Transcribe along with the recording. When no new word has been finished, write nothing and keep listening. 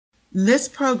This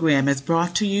program is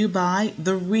brought to you by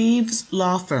the Reeves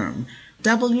Law Firm,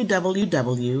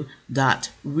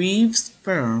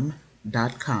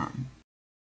 www.reevesfirm.com.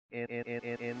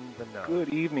 In the know.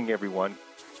 Good evening, everyone.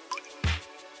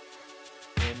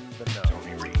 In the know.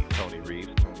 Tony Reeves,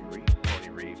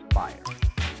 fire.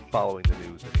 Following the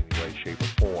news in any way, shape,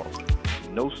 or form.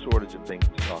 No shortage of things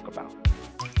to talk about.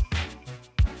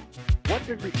 What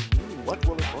does it mean? What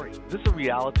will it bring? Is this a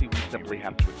reality we simply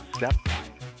have to accept?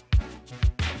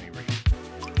 Tony Reeves,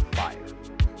 fire.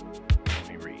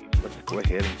 Tony Reeves. Let's go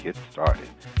ahead and get started.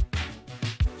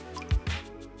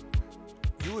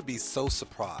 You would be so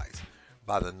surprised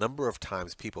by the number of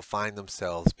times people find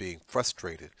themselves being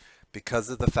frustrated because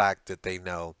of the fact that they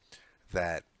know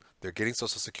that they're getting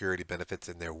Social Security benefits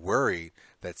and they're worried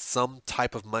that some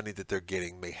type of money that they're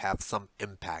getting may have some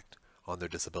impact on their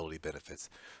disability benefits.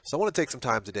 So I want to take some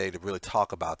time today to really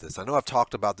talk about this. I know I've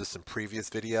talked about this in previous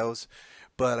videos,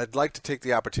 but I'd like to take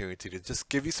the opportunity to just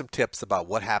give you some tips about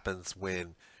what happens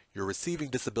when you're receiving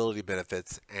disability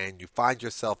benefits and you find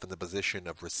yourself in the position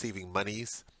of receiving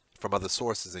monies from other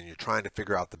sources and you're trying to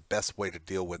figure out the best way to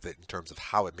deal with it in terms of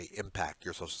how it may impact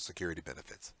your Social Security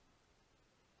benefits.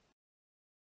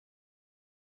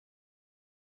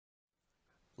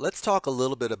 Let's talk a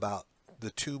little bit about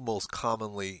the two most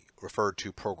commonly referred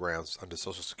to programs under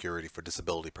Social Security for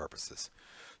disability purposes.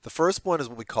 The first one is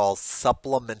what we call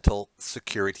Supplemental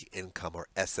Security Income, or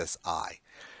SSI.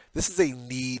 This is a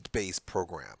need-based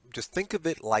program. Just think of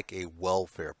it like a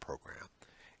welfare program.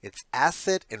 It's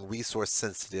asset and resource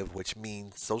sensitive, which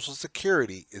means Social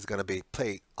Security is going to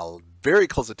pay a very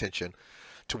close attention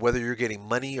to whether you're getting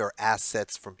money or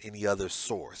assets from any other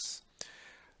source.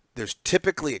 There's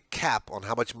typically a cap on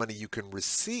how much money you can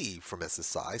receive from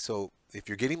SSI. So if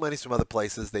you're getting money from other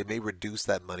places, they may reduce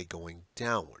that money going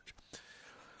downward.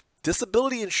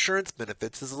 Disability insurance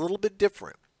benefits is a little bit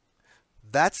different.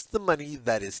 That's the money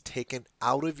that is taken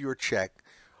out of your check,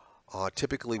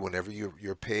 typically whenever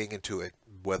you're paying into it,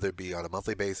 whether it be on a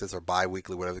monthly basis or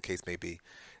bi-weekly, whatever the case may be.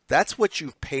 That's what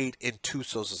you've paid into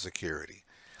Social Security.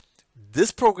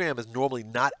 This program is normally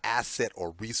not asset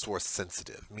or resource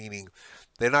sensitive, meaning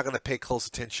they're not going to pay close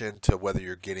attention to whether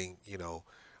you're getting, a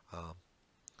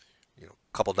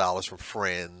couple dollars from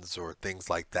friends or things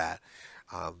like that.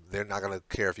 They're not going to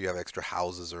care if you have extra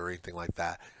houses or anything like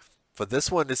that. For this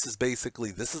one, this is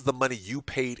the money you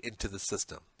paid into the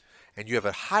system, and you have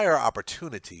a higher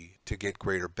opportunity to get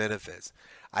greater benefits.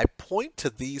 I point to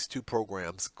these two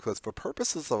programs because for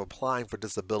purposes of applying for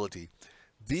disability,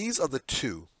 these are the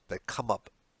two that come up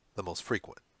the most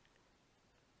frequent.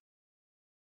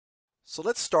 So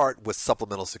let's start with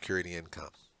supplemental security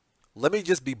income. Let me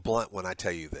just be blunt when I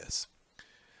tell you this.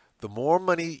 The more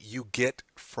money you get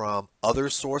from other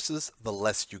sources, the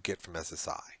less you get from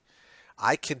SSI.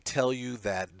 I can tell you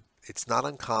that it's not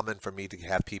uncommon for me to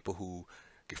have people who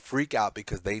freak out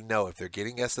because they know if they're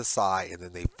getting SSI and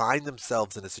then they find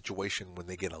themselves in a situation when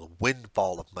they get a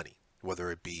windfall of money,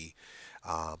 whether it be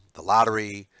the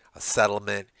lottery, a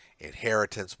settlement,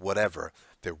 inheritance, whatever,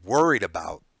 they're worried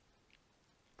about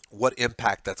what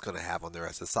impact that's going to have on their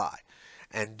SSI.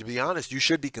 And to be honest, you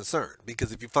should be concerned,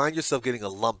 because if you find yourself getting a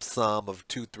lump sum of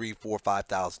 $2,000, $3,000,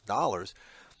 $4,000, $5,000,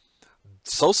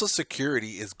 Social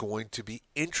Security is going to be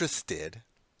interested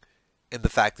in the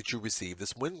fact that you receive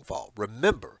this windfall.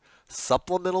 Remember,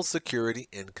 supplemental security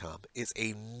income is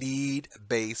a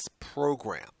need-based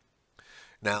program.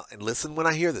 Now, and listen when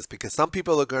I hear this, because some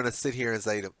people are going to sit here and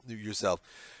say to yourself,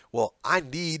 well, I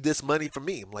need this money for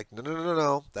me. I'm like,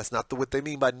 no. That's not what they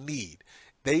mean by need.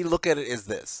 They look at it as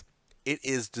this. It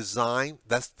is designed,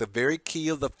 that's the very key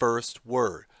of the first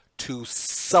word, to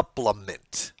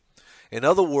supplement. In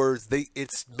other words,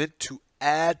 it's meant to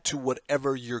add to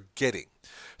whatever you're getting.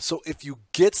 So if you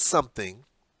get something,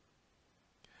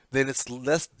 then it's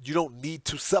less, you don't need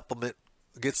to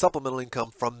get supplemental income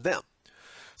from them.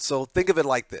 So think of it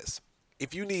like this.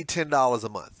 If you need $10 a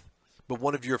month, but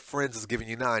one of your friends is giving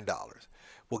you $9,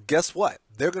 well, guess what?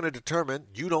 They're going to determine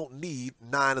you don't need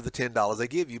 $9 of the $10 they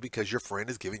give you because your friend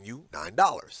is giving you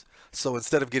 $9. So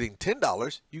instead of getting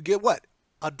 $10, you get what?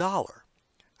 $1.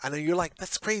 And then you're like,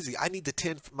 that's crazy. I need the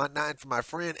 10 for my 9 for my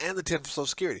friend and the 10 for Social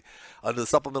Security. Under the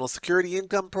Supplemental Security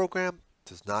Income Program,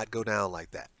 does not go down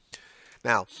like that.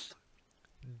 Now,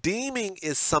 deeming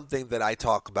is something that I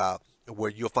talk about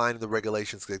where you'll find in the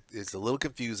regulations it's a little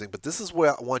confusing, but this is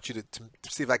where I want you to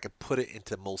see if I can put it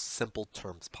into most simple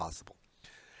terms possible.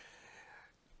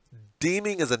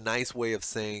 Deeming is a nice way of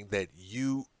saying that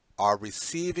you are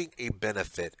receiving a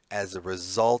benefit as a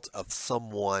result of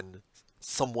someone's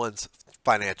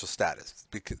financial status.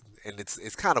 And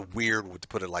it's kind of weird to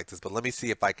put it like this, but let me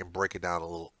see if I can break it down a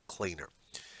little cleaner.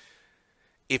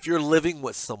 If you're living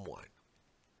with someone,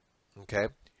 okay,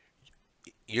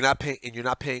 you're not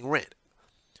paying rent.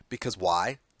 Because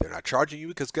why? They're not charging you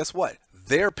because guess what?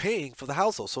 They're paying for the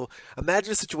household. So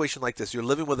imagine a situation like this. You're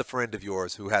living with a friend of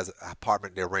yours who has an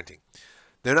apartment they're renting.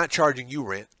 They're not charging you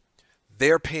rent.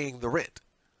 They're paying the rent.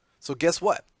 So guess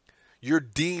what? You're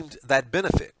deemed that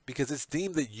benefit because it's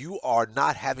deemed that you are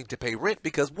not having to pay rent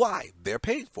because why? They're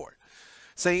paying for it.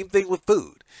 Same thing with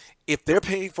food. If they're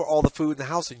paying for all the food in the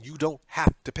house and you don't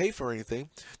have to pay for anything,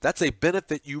 that's a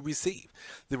benefit you receive.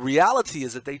 The reality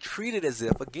is that they treat it as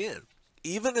if, again,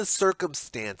 even in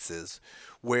circumstances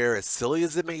where, as silly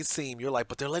as it may seem, you're like,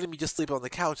 but they're letting me just sleep on the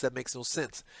couch. That makes no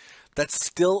sense. That's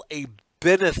still a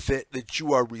benefit that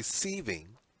you are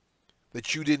receiving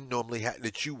that you didn't normally have,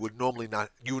 that you would normally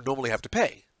have to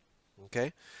pay.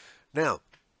 Okay? Now,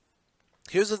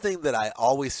 here's the thing that I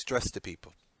always stress to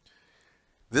people.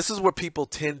 This is where people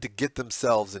tend to get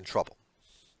themselves in trouble.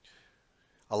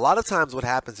 A lot of times what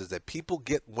happens is that people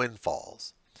get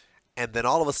windfalls, and then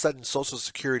all of a sudden Social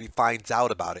Security finds out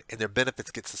about it and their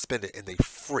benefits get suspended and they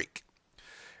freak.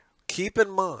 Keep in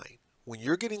mind, when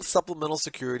you're getting supplemental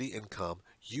security income,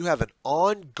 you have an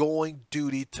ongoing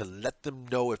duty to let them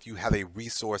know if you have a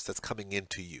resource that's coming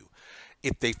into you.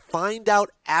 If they find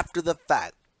out after the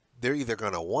fact, they're either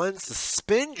going to, one,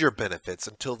 suspend your benefits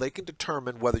until they can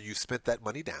determine whether you spent that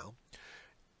money down,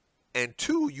 and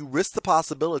two, you risk the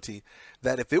possibility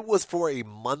that if it was for a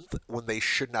month when they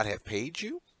should not have paid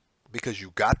you because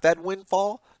you got that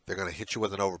windfall, they're going to hit you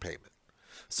with an overpayment.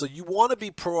 So you want to be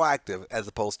proactive as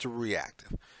opposed to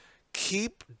reactive.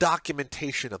 Keep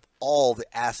documentation of all the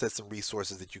assets and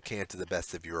resources that you can to the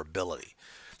best of your ability.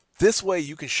 This way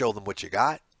you can show them what you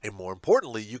got, and more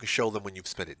importantly, you can show them when you've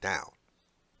spent it down.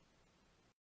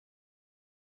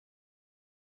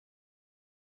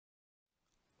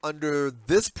 Under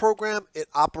this program, it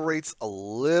operates a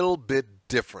little bit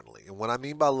differently. And what I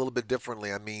mean by a little bit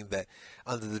differently, I mean that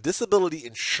under the Disability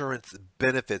Insurance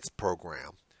Benefits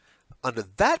Program, under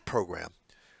that program,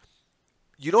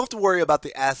 you don't have to worry about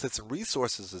the assets and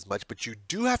resources as much, but you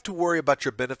do have to worry about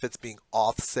your benefits being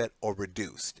offset or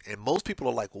reduced. And most people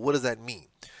are like, well, what does that mean?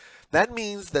 That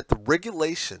means that the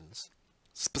regulations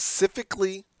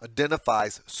specifically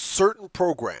identifies certain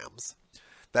programs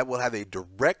that will have a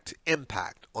direct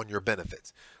impact on your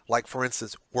benefits. Like, for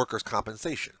instance, workers'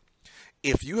 compensation.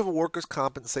 If you have a workers'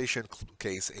 compensation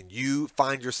case and you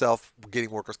find yourself getting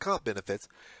workers' comp benefits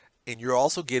and you're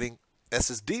also getting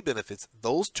SSD benefits,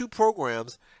 those two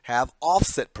programs have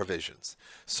offset provisions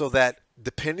so that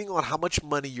depending on how much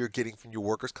money you're getting from your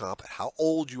workers' comp, how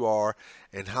old you are,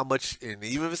 and how much, and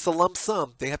even if it's a lump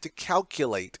sum, they have to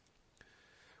calculate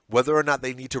whether or not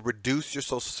they need to reduce your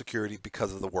Social Security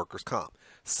because of the workers' comp.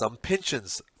 Some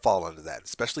pensions fall under that,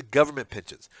 especially government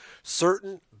pensions.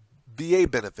 Certain VA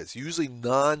benefits, usually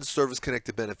non-service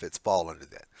connected benefits, fall under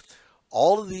that.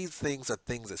 All of these things are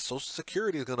things that Social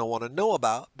Security is going to want to know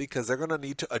about because they're going to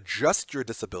need to adjust your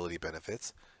disability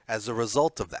benefits as a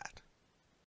result of that.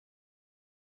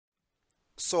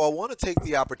 So I want to take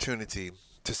the opportunity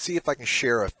to see if I can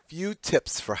share a few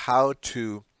tips for how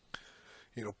to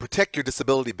protect your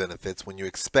disability benefits when you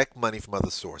expect money from other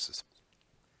sources.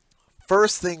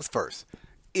 First things first,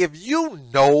 if you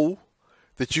know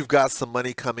that you've got some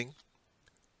money coming,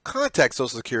 contact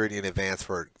Social Security in advance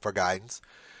for guidance.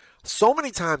 So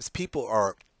many times people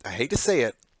are, I hate to say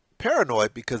it,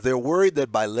 paranoid because they're worried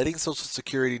that by letting Social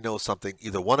Security know something,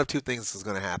 either one of two things is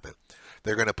going to happen.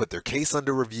 They're going to put their case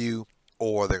under review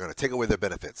or they're going to take away their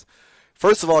benefits.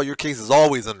 First of all, your case is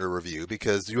always under review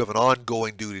because you have an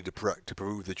ongoing duty to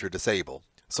prove that you're disabled.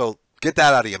 So get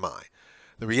that out of your mind.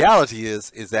 The reality is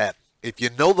that if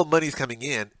you know the money's coming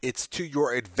in, it's to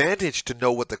your advantage to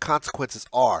know what the consequences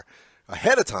are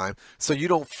ahead of time so you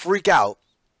don't freak out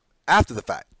after the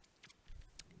fact.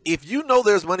 If you know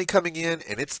there's money coming in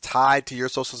and it's tied to your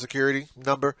Social Security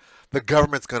number, the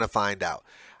government's going to find out.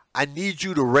 I need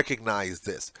you to recognize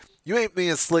this. You ain't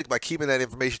being slick by keeping that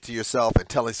information to yourself and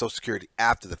telling Social Security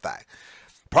after the fact.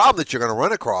 Problem that you're going to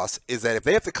run across is that if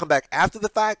they have to come back after the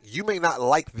fact, you may not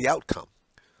like the outcome.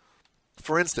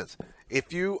 For instance,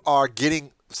 if you are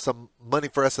getting some money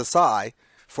for SSI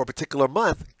for a particular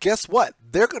month, guess what?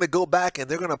 They're going to go back and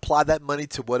they're going to apply that money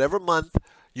to whatever month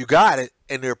you got it,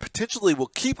 and they potentially will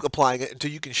keep applying it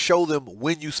until you can show them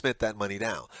when you spent that money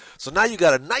down. So now you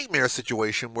got a nightmare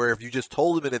situation where if you just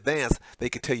told them in advance, they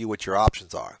could tell you what your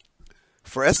options are.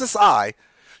 For SSI,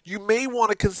 you may want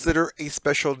to consider a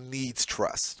special needs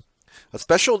trust. A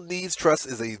special needs trust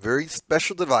is a very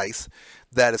special device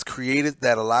that is created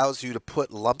that allows you to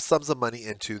put lump sums of money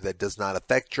into that does not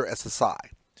affect your SSI.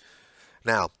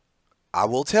 Now, I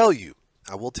will tell you,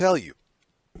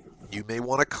 You may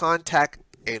want to contact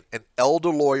an elder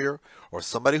lawyer or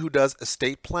somebody who does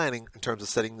estate planning in terms of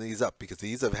setting these up, because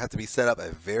these have to be set up a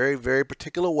very, very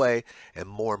particular way, and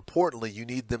more importantly, you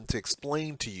need them to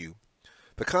explain to you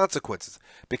the consequences.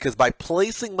 Because by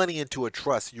placing money into a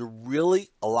trust, you're really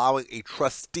allowing a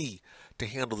trustee to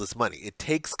handle this money. It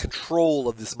takes control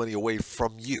of this money away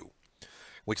from you,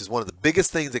 which is one of the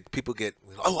biggest things that people get.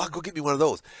 Oh, I'll go get me one of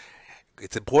those.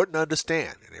 It's important to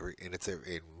understand,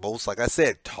 and most, like I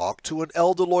said, talk to an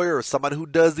elder lawyer or somebody who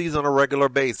does these on a regular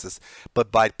basis.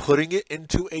 But by putting it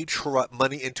into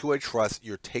money into a trust,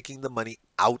 you're taking the money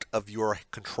out of your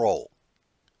control.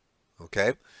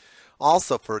 Okay.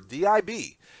 Also, for DIB,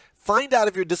 find out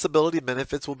if your disability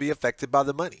benefits will be affected by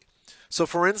the money. So,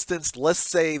 for instance,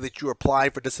 let's say that you apply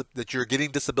for that you're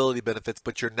getting disability benefits,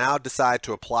 but you're now decide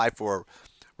to apply for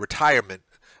retirement,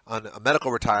 on a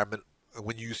medical retirement,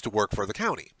 when you used to work for the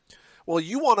county. Well,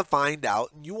 you want to find out,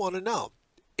 and you want to know,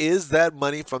 is that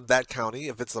money from that county,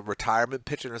 if it's a retirement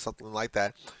pension or something like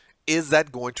that, is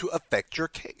that going to affect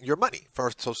your money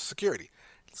for Social Security?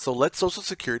 So let Social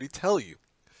Security tell you.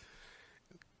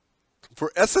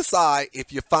 For SSI,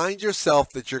 if you find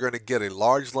yourself that you're going to get a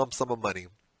large lump sum of money,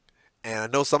 and I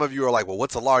know some of you are like, well,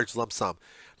 what's a large lump sum?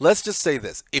 Let's just say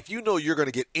this. If you know you're going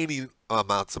to get any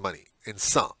amounts of money in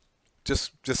sum,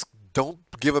 just don't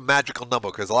give a magical number,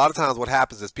 because a lot of times what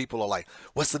happens is people are like,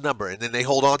 what's the number? And then they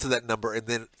hold on to that number, and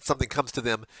then something comes to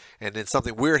them, and then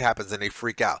something weird happens, and they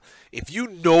freak out. If you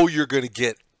know you're going to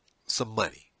get some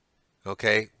money,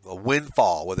 okay, a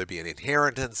windfall, whether it be an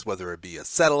inheritance, whether it be a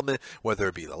settlement, whether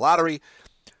it be the lottery,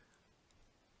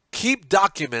 keep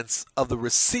documents of the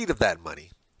receipt of that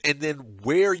money, and then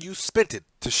where you spent it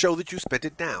to show that you spent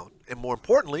it down. And more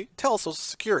importantly, tell Social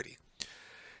Security.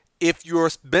 If your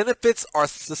benefits are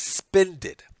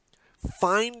suspended,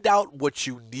 find out what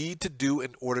you need to do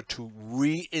in order to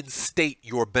reinstate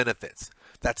your benefits.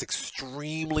 That's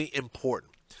extremely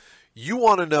important. You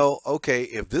want to know, okay,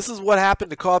 if this is what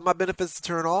happened to cause my benefits to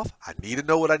turn off, I need to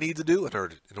know what I need to do in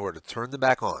order to turn them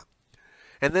back on.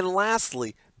 And then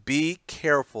lastly, be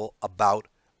careful about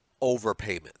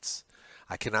overpayments.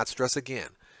 I cannot stress again,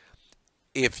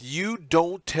 if you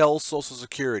don't tell Social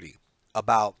Security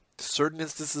about certain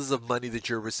instances of money that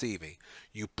you're receiving,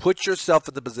 you put yourself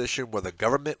in the position where the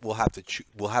government will have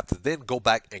to then go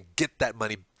back and get that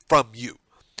money from you.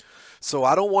 So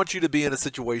I don't want you to be in a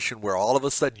situation where all of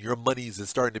a sudden your monies is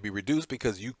starting to be reduced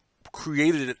because you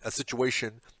created a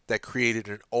situation that created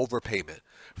an overpayment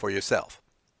for yourself.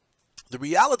 The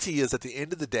reality is, at the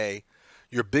end of the day,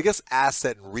 your biggest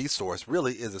asset and resource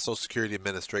really is the Social Security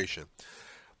Administration.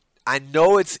 I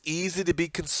know it's easy to be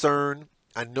concerned.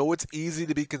 I know it's easy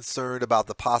to be concerned about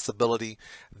the possibility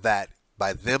that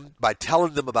by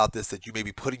telling them about this, that you may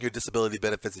be putting your disability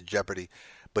benefits in jeopardy,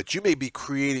 but you may be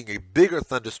creating a bigger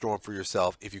thunderstorm for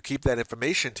yourself if you keep that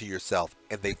information to yourself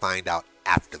and they find out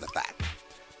after the fact.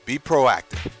 Be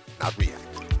proactive, not reactive.